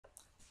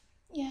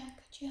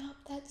you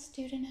help that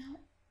student out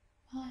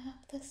while I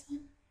help this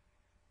one?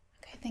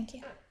 Okay, thank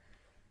you.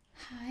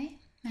 Hi,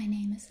 my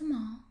name is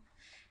Amal,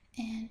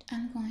 and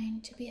I'm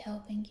going to be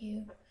helping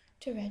you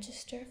to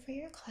register for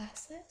your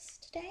classes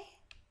today.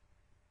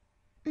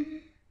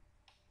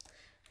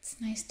 It's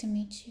nice to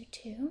meet you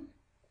too.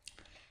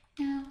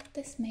 Now,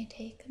 this may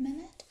take a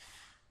minute,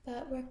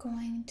 but we're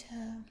going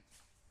to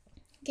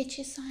get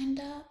you signed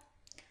up.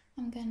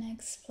 I'm going to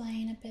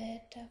explain a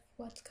bit of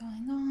what's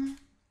going on.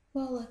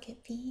 We'll look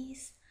at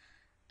fees,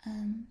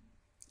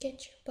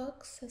 get your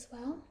books as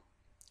well.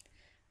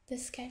 The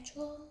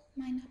schedule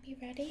might not be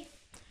ready,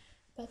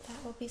 but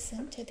that will be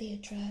sent to the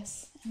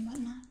address and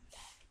whatnot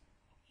that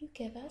you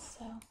give us.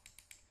 So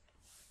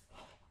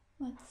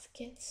let's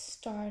get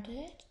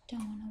started. Don't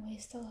want to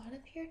waste a lot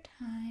of your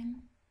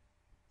time.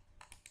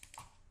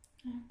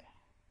 Okay.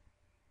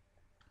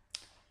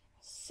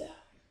 So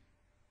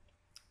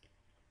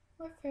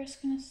we're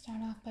first going to start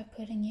off by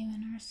putting you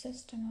in our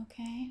system,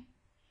 okay?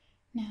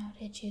 Now,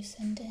 did you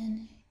send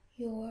in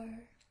your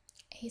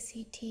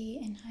ACT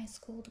and high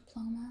school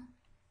diploma?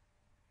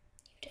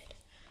 You did.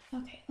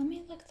 Okay, let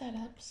me look that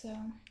up. So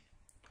I'm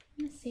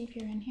going to see if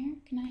you're in here.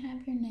 Can I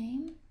have your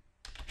name?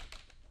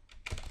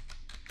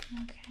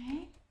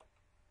 Okay.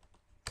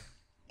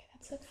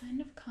 That's a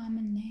kind of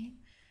common name.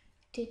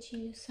 Did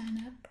you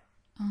sign up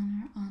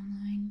on our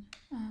online,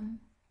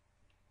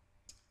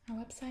 our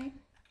website?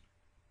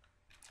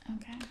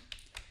 Okay.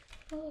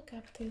 We'll look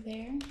up through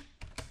there.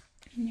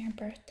 And your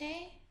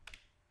birthday?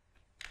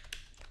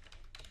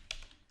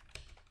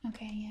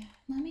 Okay, yeah.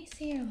 Let me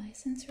see your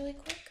license really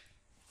quick.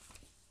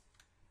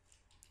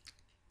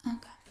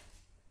 Okay.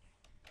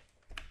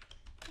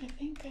 I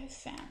think I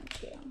found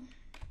you.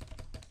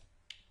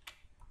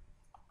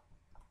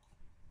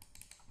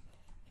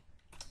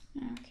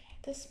 Okay,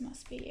 this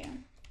must be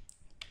you.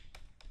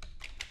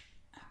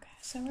 Okay,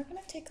 so we're gonna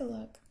take a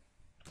look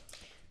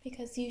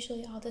because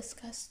usually I'll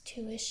discuss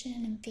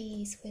tuition and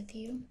fees with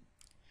you,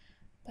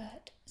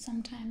 but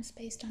sometimes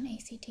based on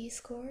ACT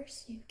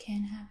scores, you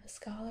can have a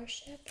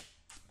scholarship.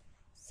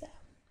 So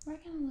we're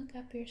gonna look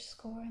up your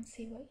score and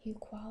see what you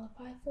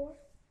qualify for.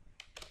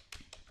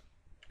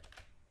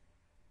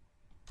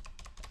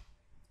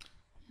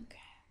 Okay,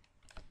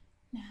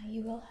 now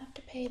you will have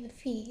to pay the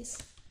fees,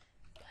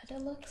 but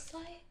it looks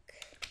like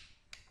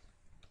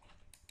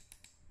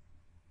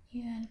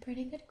you had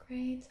pretty good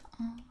grades.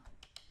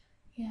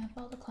 You have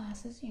all the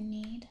classes you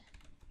need,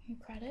 your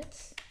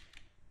credits,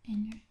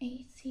 and your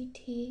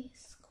ACT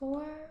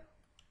score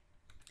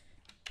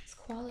has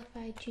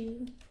qualified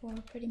you for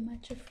pretty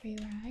much a free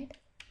ride,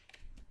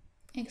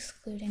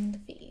 excluding the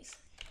fees.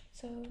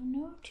 So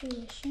no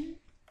tuition,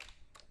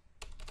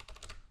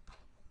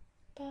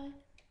 but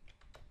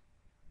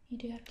you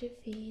do have to do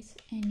fees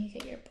and you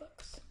get your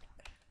books.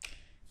 Okay.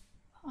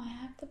 Well, I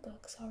have the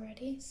books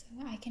already, so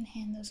I can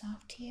hand those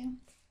off to you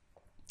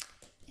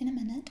in a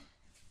minute.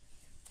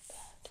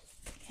 But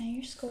yeah,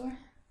 your score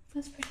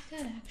was pretty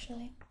good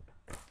actually.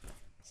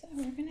 So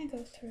we're gonna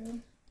go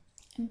through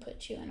and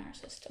put you in our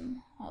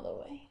system all the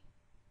way.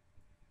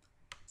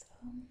 So,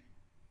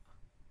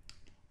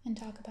 and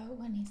talk about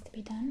what needs to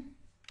be done.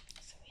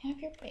 So we have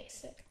your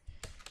basic.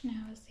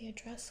 Now, is the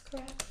address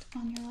correct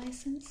on your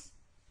license?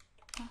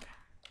 Okay.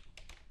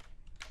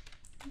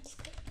 That's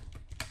good.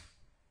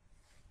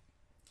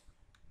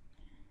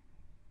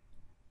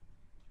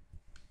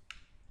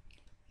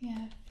 You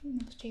have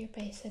most of your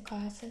basic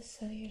classes,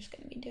 so you're just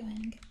going to be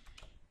doing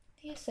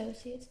the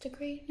Associate's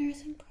Degree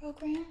Nursing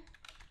Program.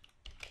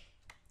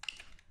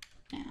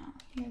 Now,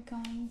 you're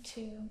going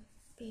to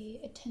be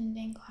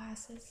attending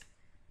classes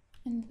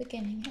in the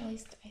beginning, at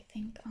least I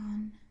think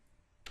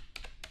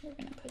we're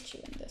going to put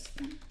you in this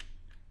one,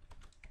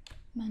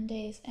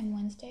 Mondays and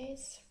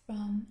Wednesdays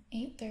from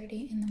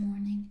 8:30 in the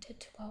morning to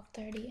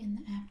 12:30 in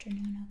the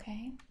afternoon,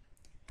 okay?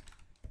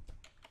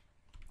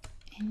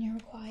 And you're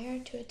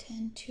required to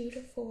attend 2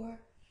 to 4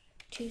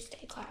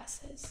 Tuesday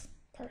classes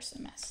per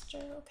semester,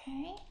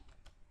 okay?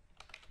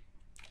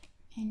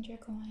 And you're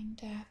going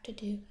to have to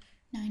do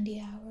 90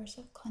 hours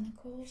of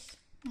clinicals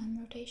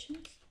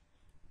rotations.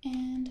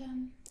 And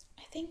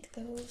I think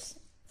those,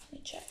 let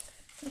me check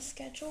the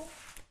schedule.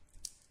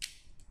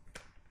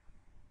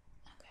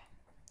 Okay.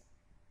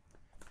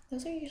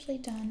 Those are usually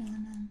done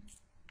on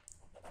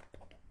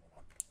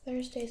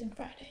Thursdays and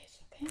Fridays,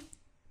 okay?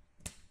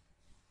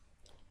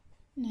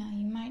 Now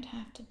you might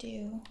have to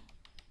do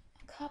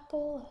a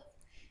couple of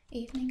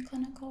evening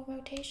clinical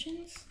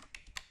rotations.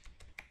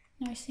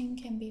 Nursing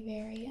can be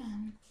very,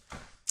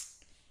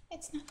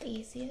 it's not the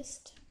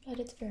easiest, but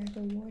it's very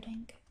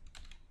rewarding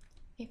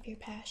if you're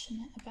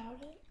passionate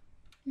about it.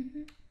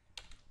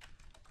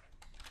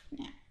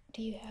 Now,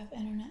 do you have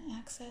internet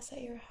access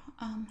at your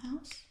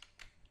house,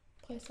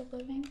 place of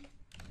living?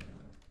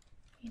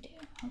 You do,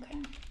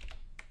 okay.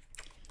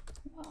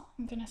 Well,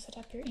 I'm gonna set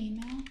up your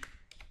email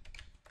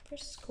for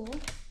school.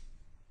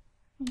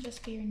 It'll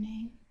just be your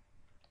name.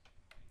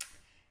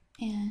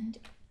 And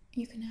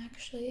you can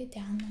actually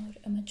download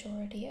a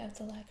majority of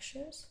the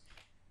lectures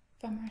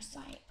from our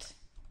site.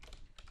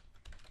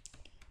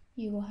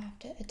 you will have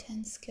to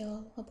attend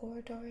skill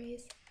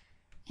laboratories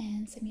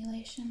and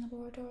simulation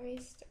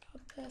laboratories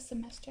throughout the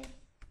semester.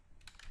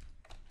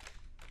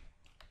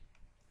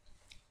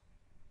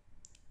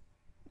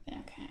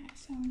 Okay,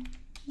 so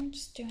I'm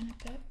just doing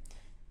a bit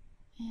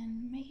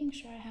and making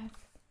sure I have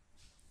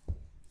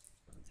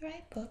the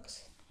right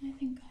books. I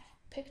think I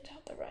picked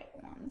out the right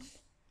ones.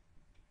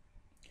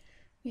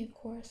 We of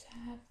course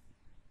have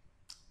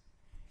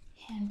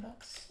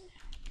handbooks.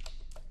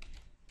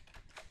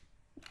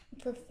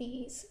 For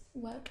fees,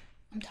 what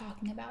I'm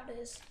talking about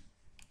is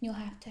you'll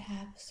have to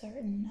have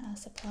certain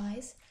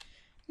supplies.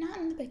 Not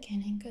in the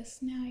beginning, because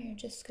now you're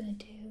just going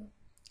to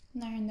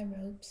learn the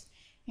ropes.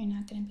 You're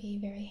not going to be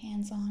very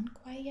hands-on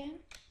quite yet.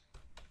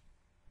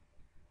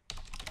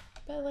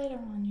 But later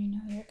on,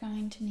 you're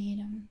going to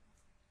need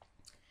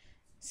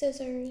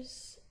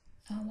scissors,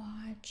 a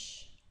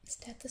watch,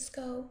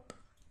 stethoscope,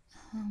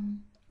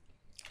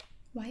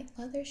 white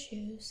leather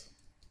shoes,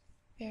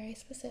 very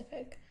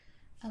specific,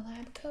 a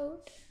lab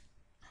coat,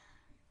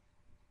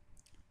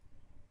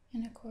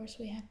 and of course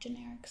we have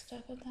generic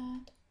stuff of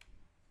that.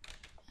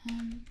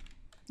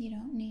 You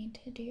don't need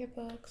to do your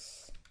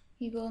books.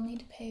 You will need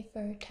to pay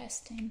for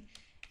testing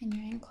in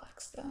your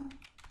NCLEX though.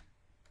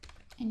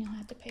 And you'll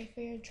have to pay for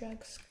your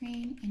drug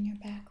screen and your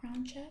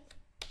background check.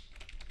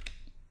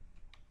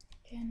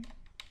 And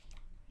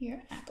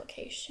your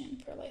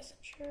application for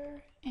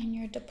licensure and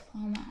your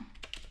diploma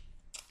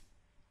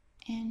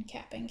and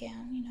cap and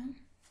gown,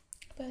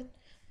 But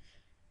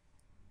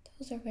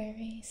those are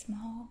very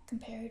small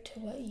compared to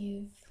what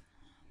you've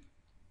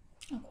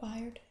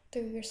acquired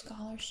through your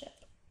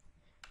scholarship.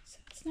 So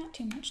it's not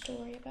too much to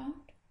worry about.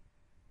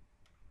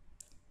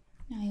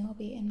 Now you'll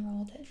be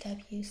enrolled at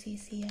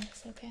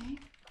WCCS, okay?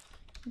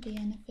 You'll be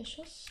an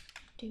official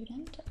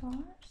student of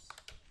ours.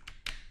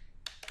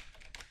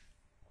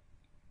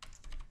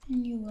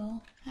 And you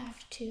will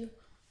have to,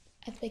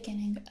 at the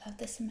beginning of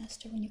the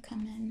semester when you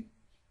come in,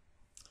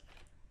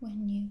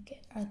 when you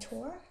get a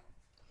tour,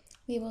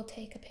 we will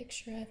take a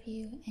picture of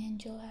you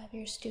and you'll have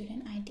your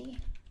student ID.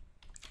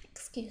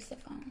 Excuse the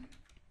phone.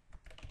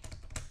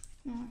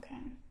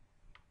 Okay.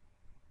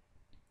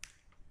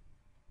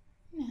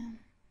 Now,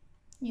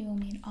 you will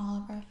meet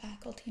all of our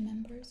faculty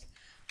members.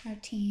 Our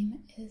team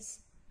is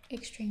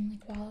extremely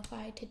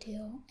qualified to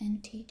deal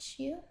and teach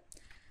you.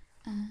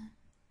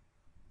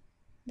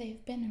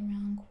 They've been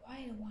around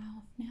quite a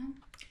while now.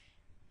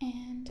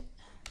 And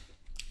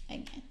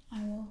again,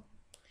 I will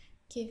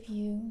give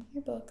you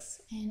your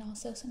books and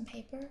also some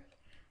papers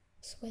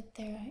with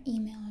their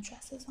email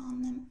addresses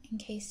on them in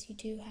case you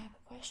do have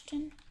a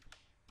question.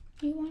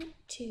 You want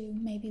to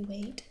maybe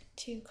wait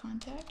to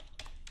contact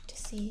to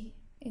see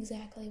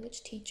exactly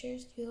which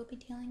teachers you will be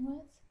dealing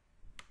with.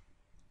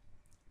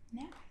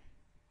 Now,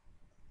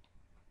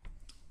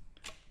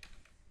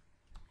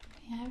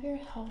 we have your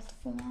health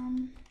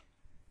form.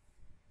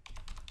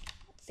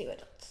 Let's see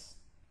what else.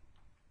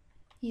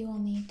 You will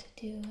need to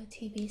do a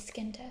TB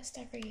skin test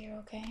every year,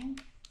 okay?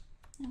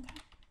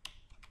 Okay.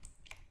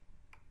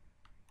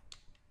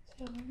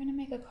 So we're gonna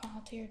make a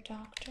call to your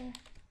doctor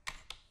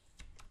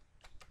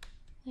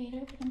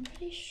later, but I'm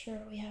pretty sure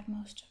we have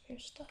most of your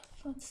stuff.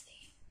 Let's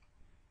see.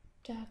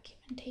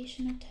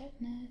 Documentation of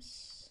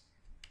tetanus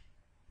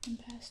in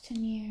the past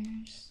 10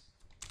 years.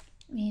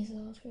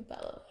 Measles,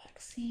 rubella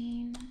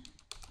vaccine.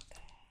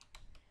 Okay.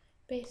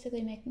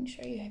 Basically making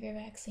sure you have your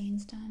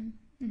vaccines done.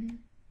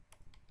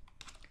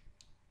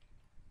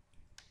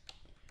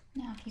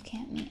 Now, if you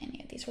can't meet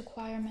any of these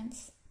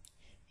requirements,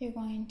 you're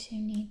going to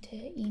need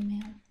to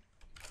email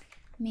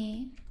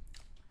me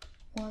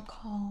or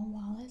call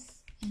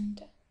Wallace.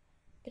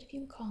 But if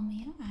you call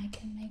me, I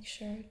can make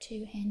sure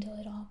to handle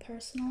it all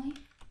personally.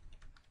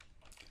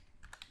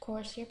 Of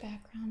course, your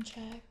background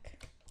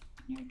check,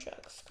 and your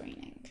drug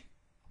screening.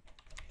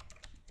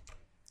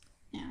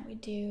 Now, we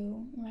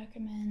do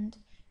recommend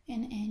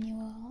an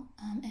annual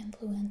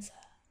influenza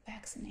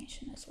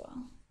vaccination as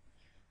well.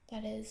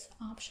 That is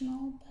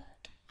optional,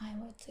 but I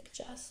would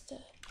suggest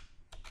it.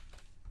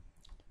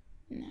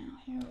 Now,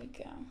 here we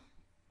go.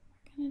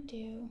 We're gonna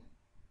do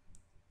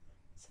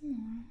some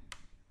more.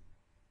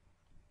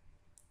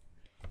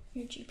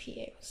 Your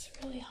GPA was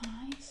really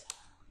high, so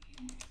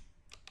you're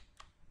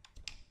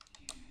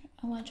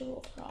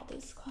eligible for all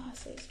these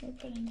classes. We're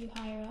putting you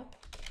higher up.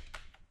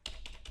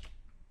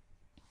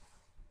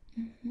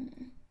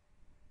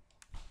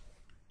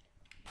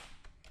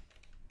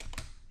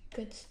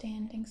 Good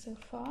standing so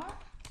far.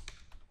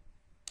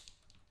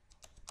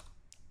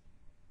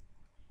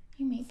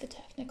 You meet the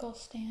technical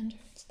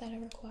standards that are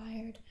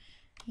required.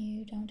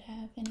 You don't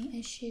have any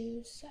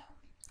issues,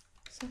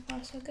 so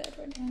far so good.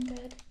 We're doing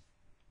good.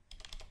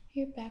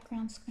 Your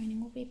background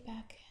screening will be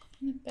back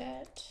in a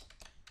bit.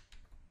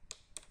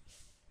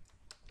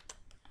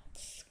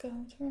 Let's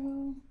go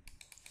through.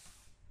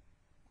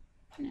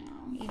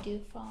 Now, you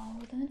do fall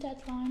within the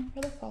deadline for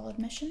the fall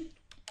admission.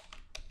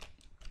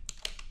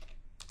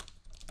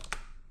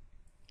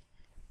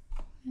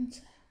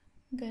 It's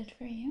good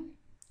for you.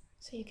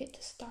 So you get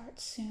to start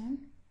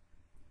soon.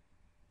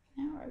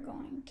 Now we're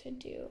going to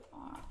do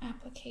our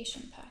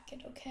application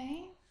packet,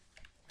 okay?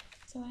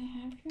 So I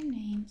have your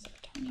name, so I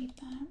don't need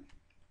that.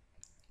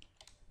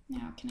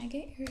 Now, can I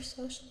get your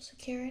social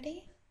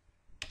security?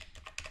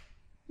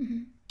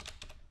 Okay.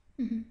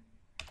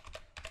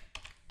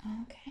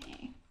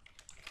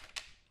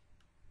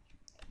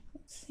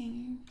 Let's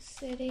see,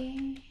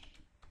 city.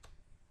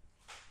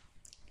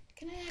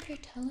 Can I have your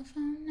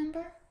telephone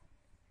number?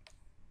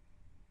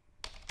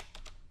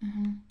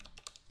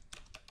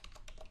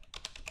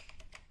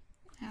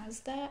 Now,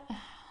 is that a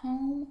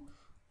home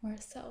or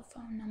a cell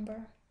phone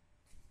number?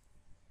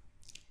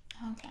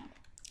 Okay.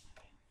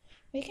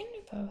 We can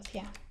do both,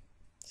 yeah.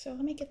 So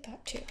let me get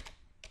that too.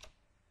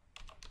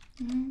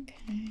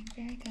 Okay,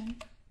 very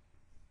good.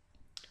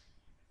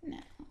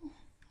 Now,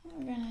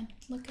 we're gonna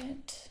look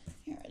at,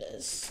 here it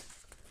is.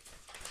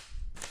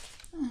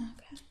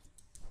 Okay.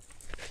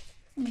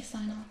 Let me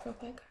sign off real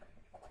quick.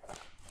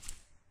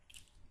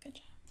 Good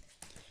job.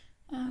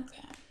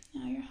 Okay,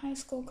 now your high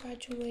school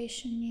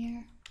graduation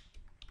year.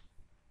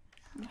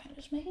 Okay,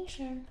 just making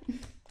sure. Your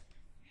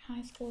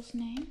high school's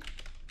name.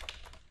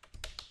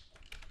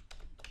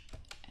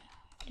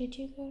 Did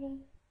you go to?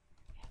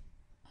 Yeah.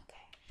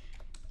 Okay.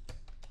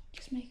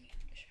 Just making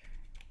sure.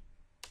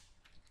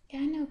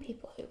 Yeah, I know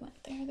people who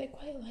went there. They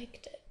quite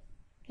liked it.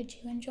 Did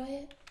you enjoy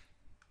it?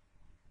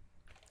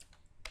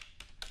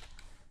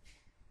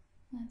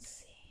 Let's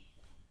see.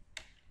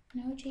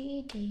 No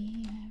GED.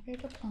 You have your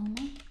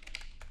diploma.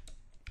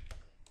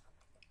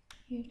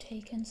 You've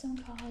taken some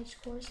college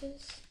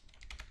courses.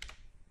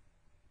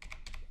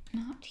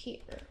 Not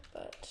here,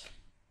 but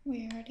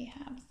we already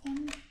have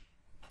them.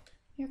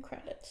 Your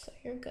credits, so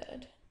you're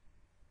good.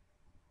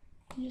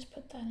 You just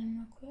put that in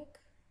real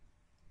quick.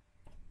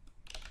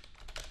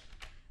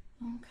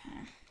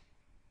 Okay.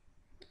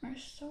 We're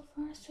so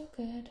far so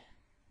good.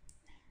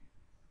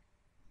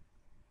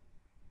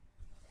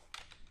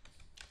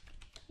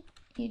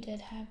 You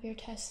did have your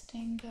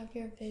testing of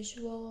your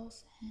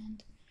visuals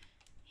and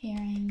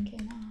hearing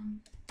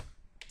and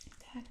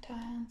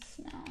tactiles.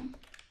 Now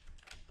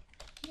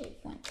we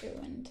went through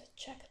and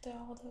checked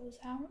all those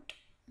out.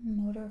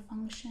 Motor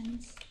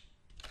functions.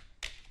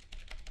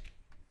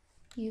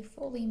 You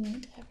fully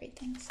meet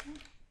everything, so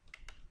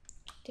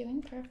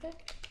doing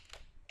perfect.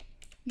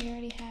 You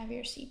already have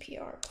your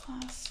CPR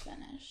class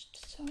finished,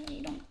 so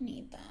you don't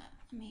need that.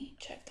 Let me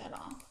check that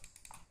off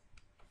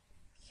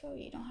so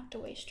you don't have to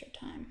waste your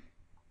time.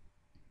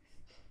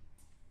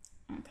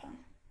 Okay.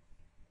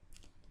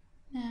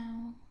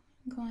 Now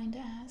I'm going to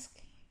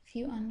ask if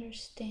you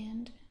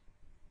understand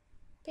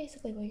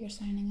basically what you're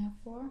signing up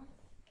for.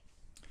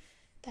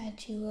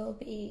 That you will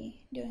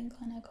be doing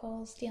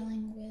clinicals,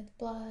 dealing with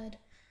blood,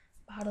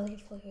 bodily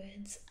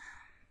fluids.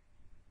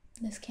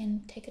 This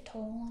can take a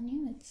toll on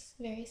you. It's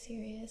very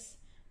serious,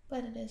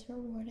 but it is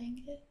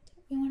rewarding.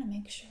 We want to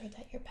make sure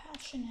that you're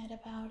passionate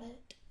about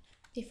it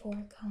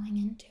before going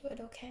into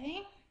it,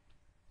 okay?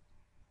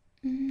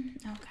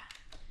 Okay.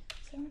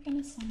 So we're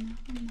going to sign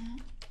off on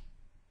that.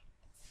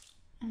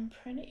 I'm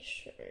pretty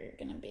sure you're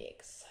going to be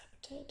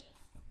accepted.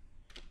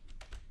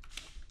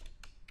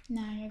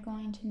 Now you're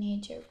going to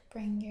need to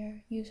bring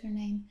your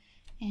username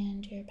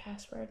and your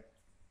password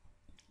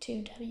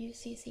to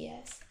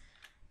WCCS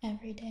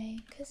every day,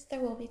 because there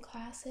will be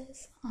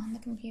classes on the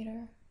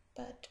computer,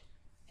 but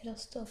it'll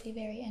still be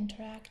very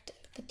interactive.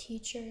 The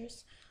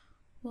teachers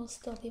will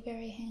still be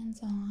very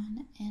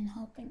hands-on and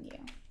helping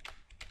you.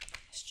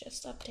 It's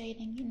just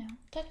updating,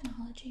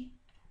 technology.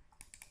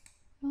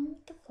 Going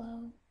with the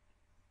flow.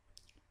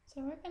 So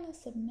we're going to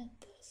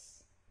submit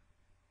this.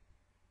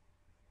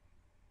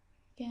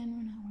 Again,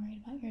 we're not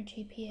worried about your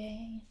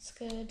GPA. It's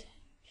good.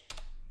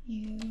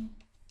 You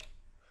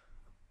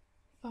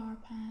far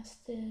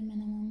past the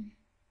minimum.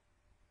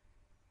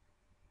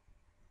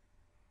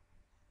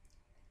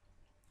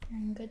 You're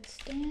in good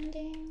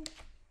standing.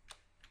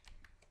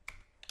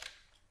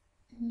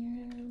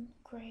 Your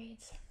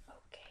grades are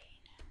okay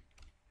now.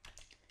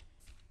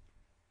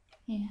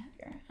 You have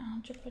your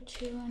Algebra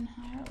 2 and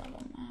higher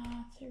level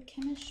math, your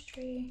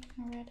chemistry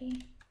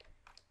already,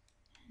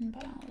 and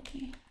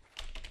biology.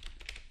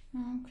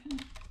 Okay.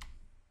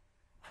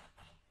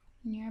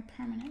 And you're a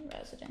permanent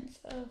resident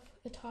of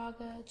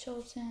Watauga,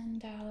 Chilton,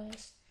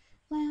 Dallas,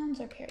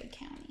 Lowndes, or Perry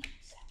County.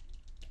 So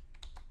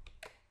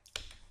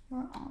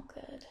we're all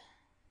good.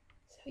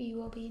 So you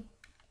will be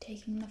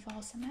taking the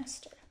fall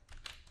semester.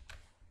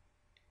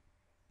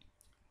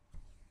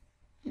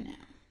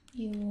 Now,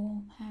 you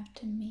will have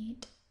to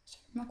meet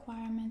certain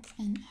requirements,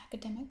 and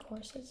academic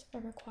courses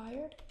are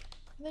required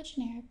for the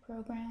generic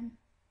program.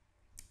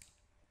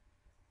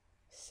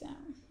 So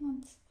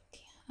let's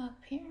look up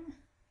here.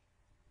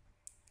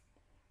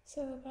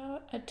 So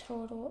about a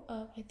total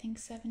of, I think,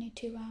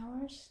 72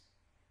 hours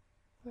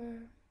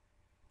for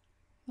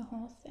the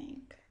whole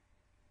thing.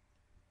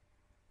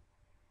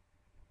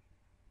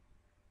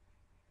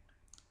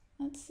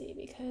 Let's see,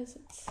 because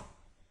it's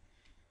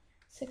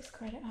 6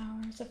 credit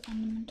hours of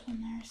fundamental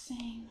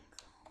nursing,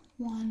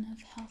 1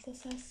 of health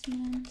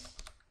assessment,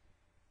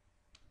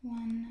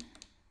 1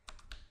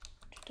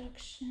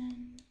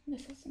 introduction.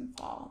 This is in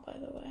fall, by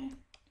the way.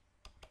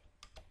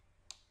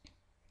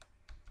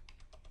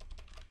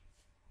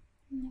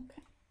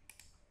 Okay.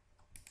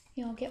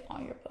 You'll get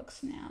all your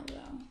books now,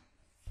 though,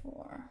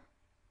 for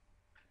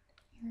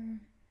your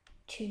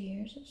 2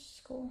 years of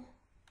school.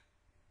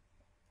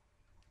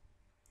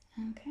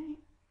 Okay.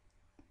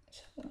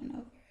 So going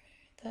over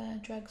the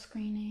drug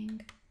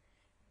screening.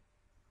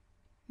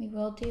 We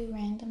will do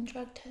random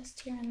drug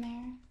tests here and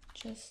there,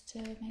 just to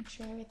make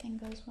sure everything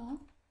goes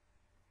well.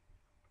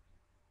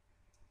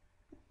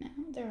 Now,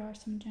 there are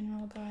some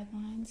general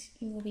guidelines.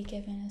 You will be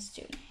given a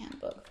student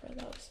handbook for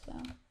those,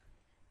 though.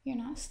 You're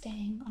not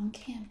staying on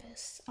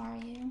campus, are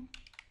you?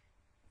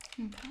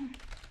 Okay.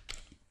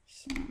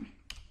 So,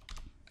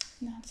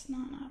 that's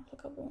not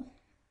applicable.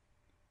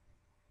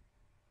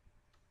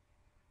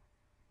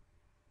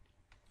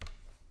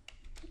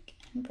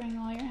 And bring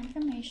all your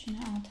information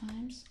at all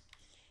times.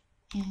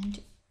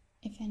 And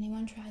if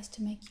anyone tries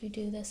to make you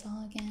do this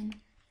all again,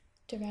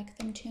 direct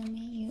them to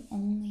me. You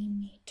only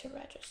need to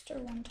register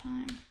one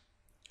time.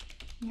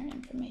 Your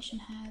information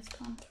has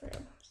gone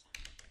through.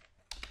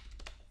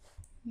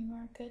 So you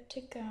are good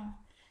to go.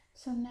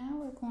 So now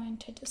we're going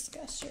to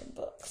discuss your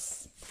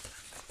books.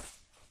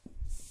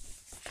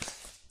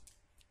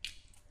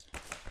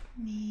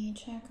 Let me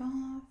check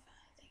off.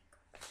 I think,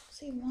 let's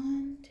see,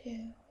 1,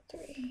 2,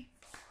 3,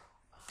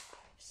 4, 5,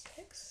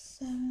 6,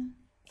 7,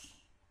 8.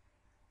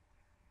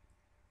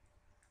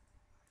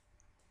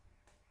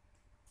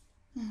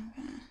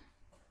 Okay.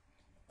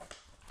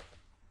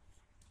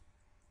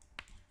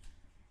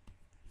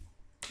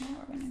 Now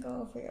we're going to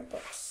go over your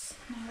books.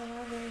 Now they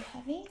are very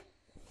heavy,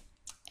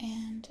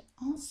 and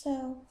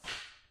also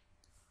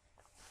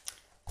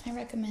I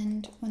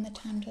recommend when the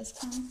time does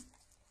come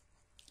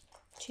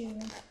to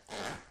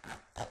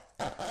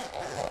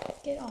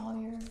get all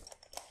your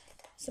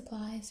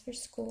supplies for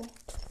school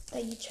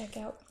that you check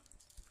out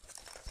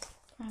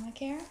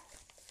Primacare.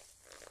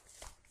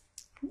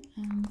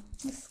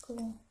 This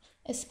school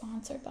is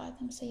sponsored by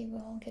them, so you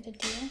will get a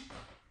deal.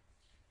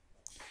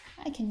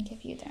 I can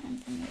give you their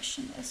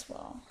information as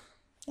well.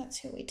 That's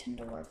who we tend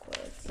to work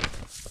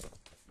with.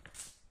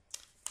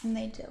 And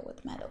they deal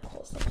with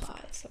medical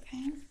supplies,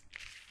 okay?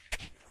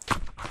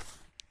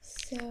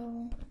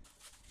 So,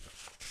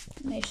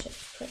 they ship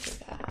pretty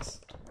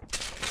fast.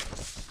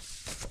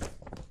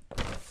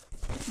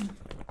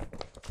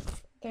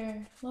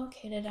 They're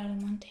located out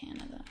of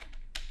Montana, though.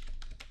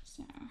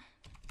 So,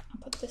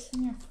 I'll put this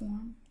in your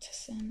form to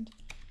send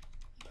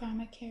a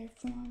Primacare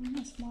form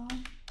as well,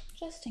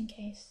 just in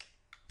case.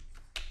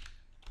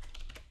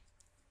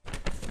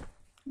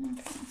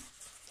 Okay,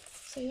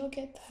 so you'll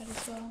get that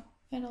as well.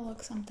 It'll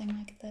look something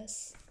like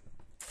this.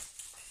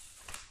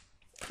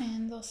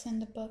 And they'll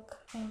send a book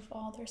of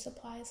all their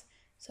supplies,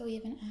 so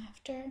even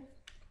after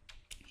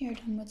you're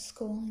done with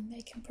schooling,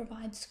 they can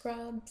provide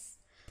scrubs,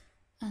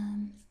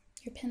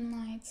 your pen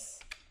lights,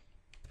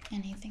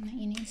 anything that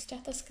you need,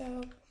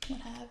 stethoscope,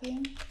 what have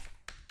you.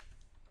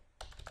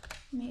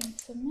 Let me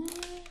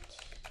submit.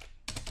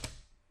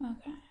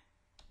 Okay,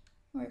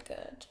 we're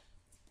good.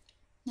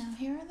 Now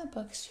here are the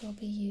books you'll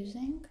be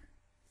using.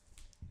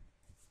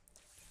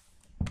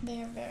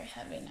 They are very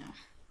heavy now.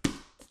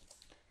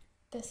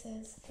 This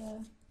is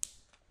the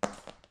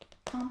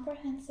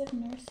Comprehensive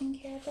Nursing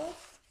Care book.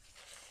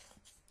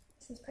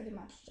 This is pretty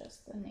much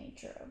just the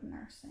nature of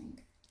nursing.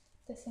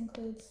 This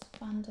includes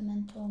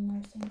fundamental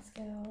nursing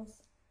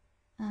skills,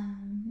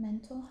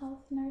 mental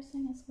health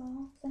nursing as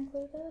well is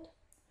included,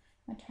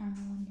 maternal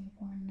and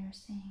newborn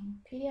nursing,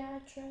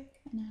 pediatric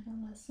and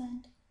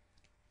adolescent,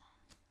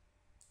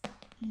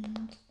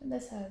 and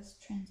this has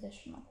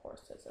transitional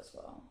courses as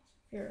well.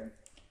 If you're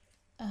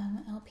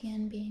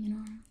LPN being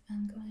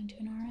going to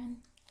an RN,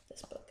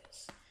 this book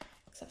is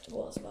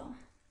acceptable as well.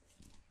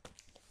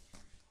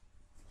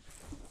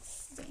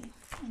 Let's see,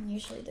 and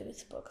usually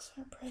these books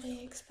are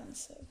pretty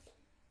expensive.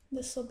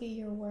 This will be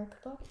your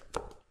workbook.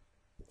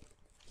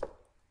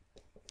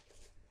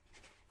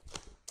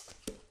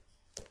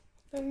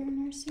 For your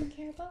nursing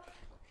care book,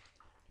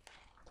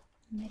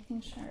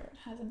 making sure it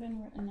hasn't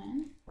been written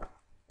in.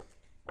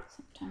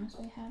 Sometimes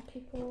we have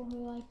people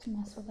who like to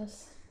mess with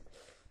us,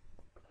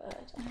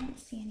 but I don't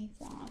see any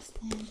flaws,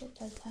 and it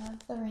does have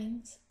the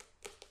rings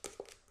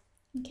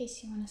in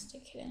case you want to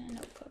stick it in a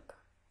notebook.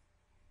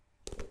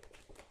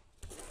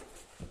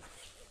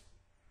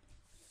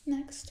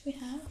 Next we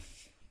have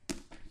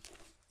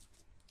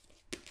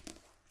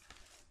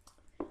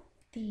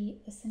the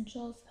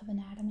Essentials of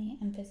Anatomy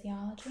and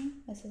Physiology.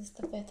 This is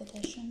the 5th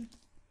edition.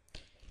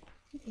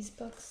 These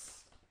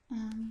books,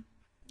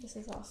 this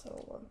is also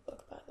a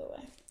workbook, by the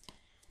way.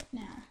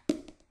 Now,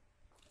 when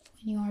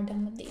you are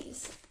done with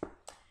these,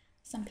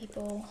 some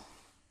people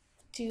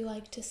do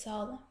like to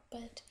sell them,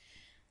 but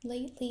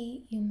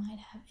lately you might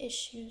have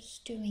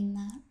issues doing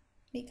that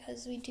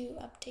because we do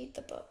update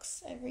the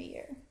books every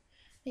year.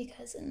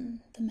 Because in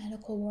the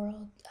medical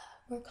world,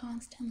 we're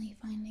constantly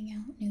finding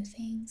out new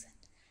things, and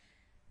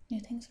new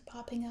things are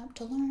popping up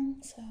to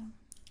learn, so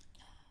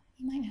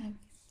you might have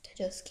to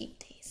just keep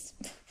these.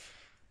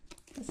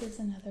 This is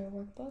another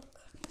workbook.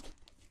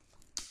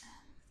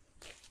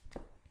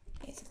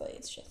 Basically,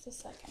 it's just the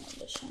 2nd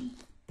edition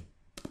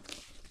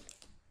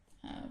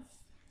of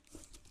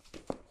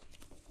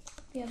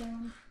the other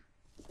one.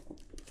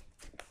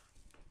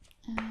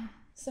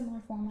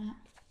 Similar format.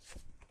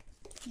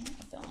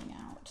 Filling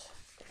out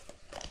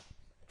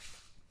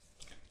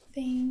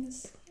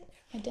things,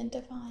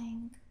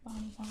 identifying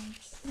body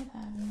parts, what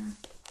have you,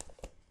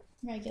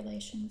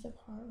 regulations of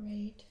heart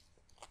rate,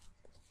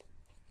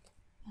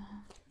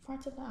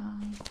 parts of the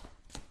eye,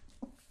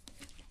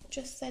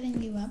 just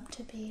setting you up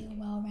to be a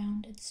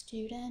well-rounded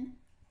student.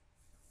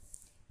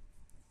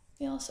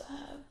 We also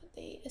have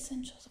the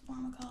essentials of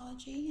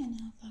pharmacology and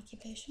health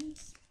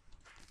occupations.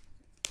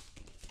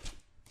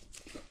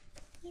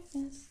 Like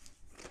this.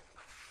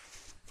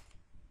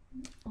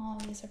 All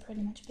of these are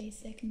pretty much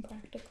basic and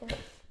practical.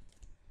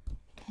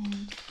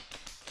 And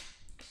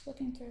just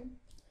looking through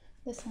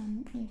this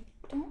one, you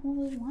don't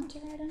really want to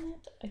write on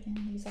it.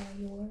 Again, these are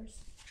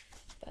yours.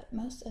 But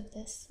most of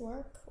this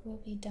work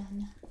will be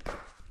done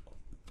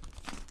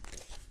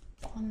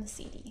on the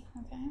CD,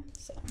 okay?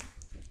 So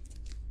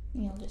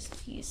you'll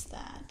just use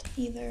that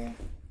either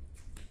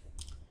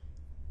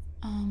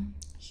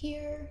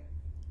here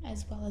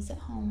as well as at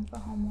home for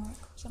homework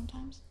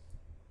sometimes.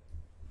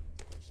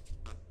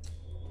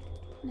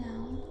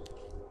 Now,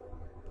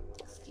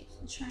 excuse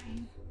the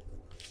train.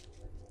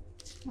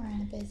 We're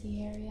in a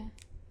busy area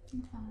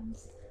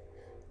sometimes.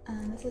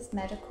 This is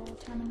medical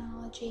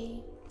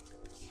terminology.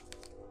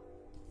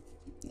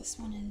 This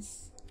one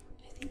is,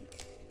 I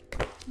think,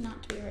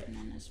 not to be written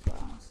in as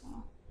well, so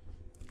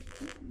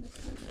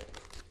this one,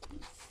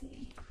 let's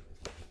see.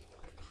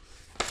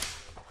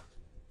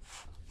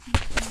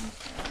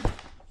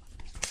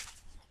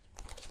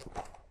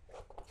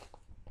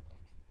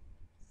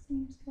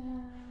 Seems to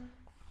have,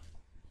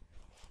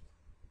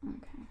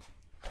 okay.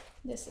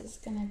 This is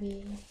gonna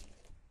be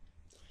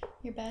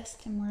your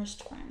best and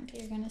worst friend.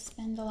 You're gonna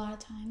spend a lot of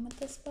time with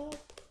this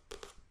book,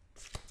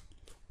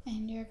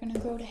 and you're gonna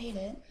grow to hate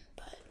it,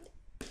 but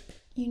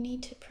you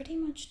need to pretty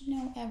much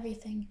know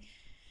everything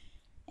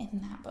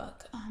in that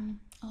book.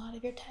 A lot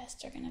of your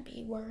tests are gonna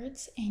be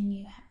words, and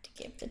you have to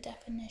give the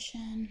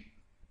definition.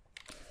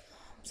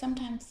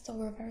 Sometimes they'll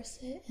reverse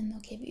it, and they'll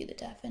give you the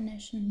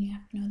definition, and you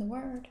have to know the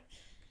word.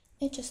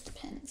 It just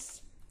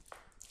depends.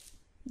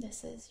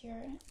 This is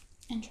your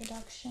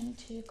introduction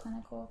to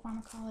clinical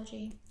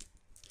pharmacology.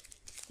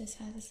 This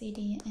has a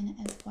CD in it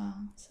as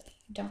well, so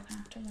you don't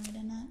have to write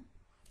in it.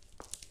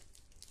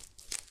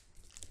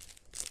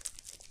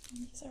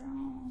 And these are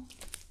all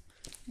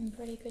in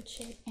pretty good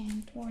shape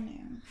and or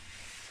new.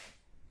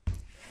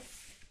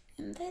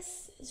 And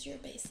this is your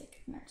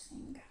basic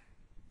nursing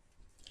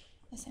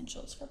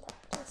essentials for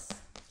practice.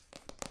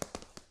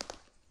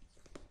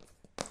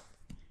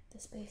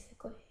 This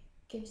basically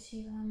gives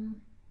you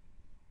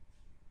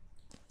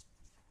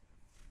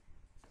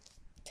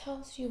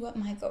tells you what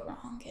might go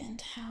wrong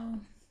and how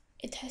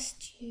it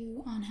tests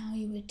you on how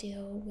you would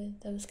deal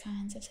with those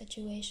kinds of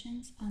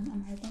situations,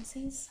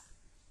 emergencies.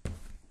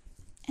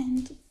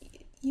 And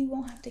you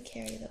won't have to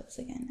carry those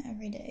again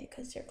every day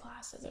because your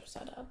classes are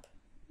set up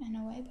in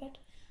a way, but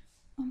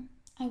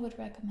I would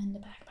recommend a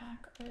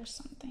backpack or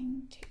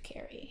something to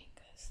carry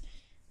because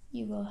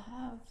you will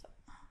have,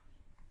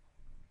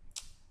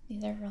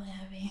 these are really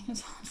heavy,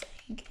 is all I'm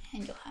saying,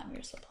 and you'll have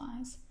your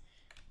supplies.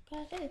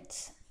 But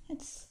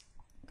it's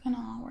gonna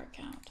all work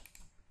out.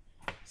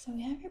 So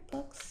we have your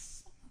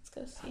books. Let's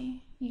go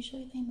see.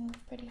 Usually they move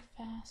pretty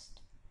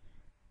fast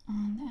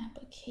on the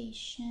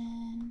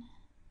application.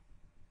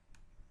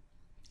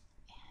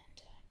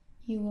 And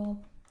you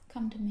will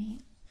come to me.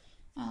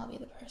 I'll be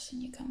the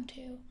person you come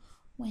to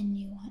when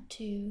you want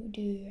to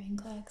do your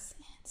NCLEX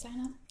and sign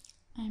up.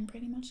 I'm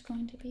pretty much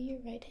going to be your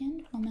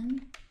right-hand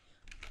woman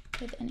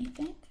with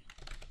anything.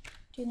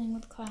 Dealing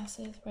with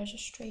classes,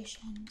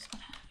 registrations,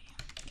 what have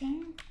you.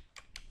 Okay?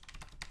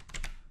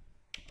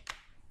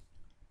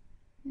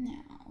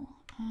 Now,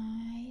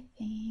 I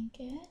think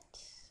it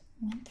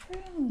went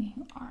through.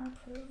 You are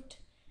approved.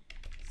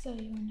 So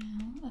you are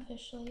now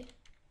officially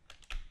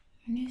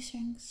a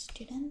nursing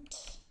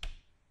student.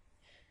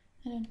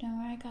 I don't know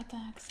where I got the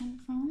accent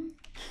from.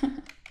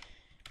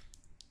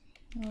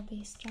 You'll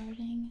be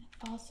starting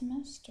fall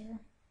semester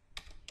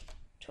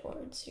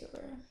towards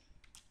your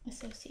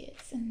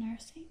associates in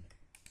nursing.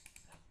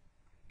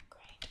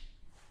 Great.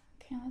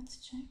 Okay, let's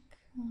check.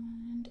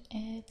 And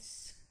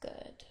it's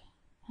good.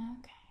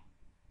 Okay.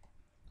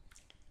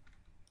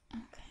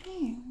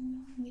 Okay,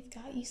 we've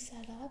got you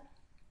set up.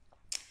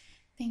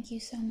 Thank you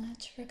so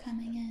much for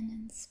coming in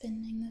and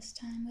spending this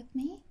time with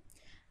me.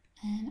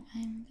 And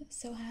I'm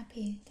so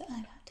happy that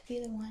I got to be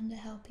the one to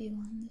help you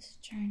on this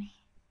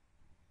journey.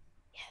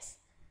 Yes.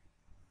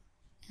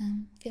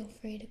 Feel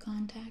free to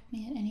contact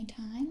me at any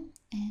time.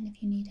 And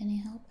if you need any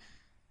help,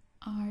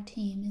 our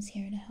team is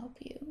here to help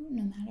you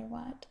no matter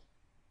what.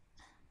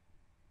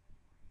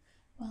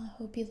 Well, I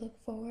hope you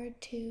look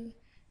forward to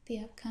the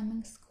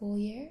upcoming school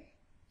year.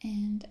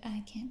 And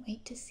I can't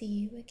wait to see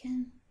you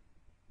again.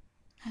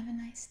 Have a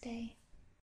nice day.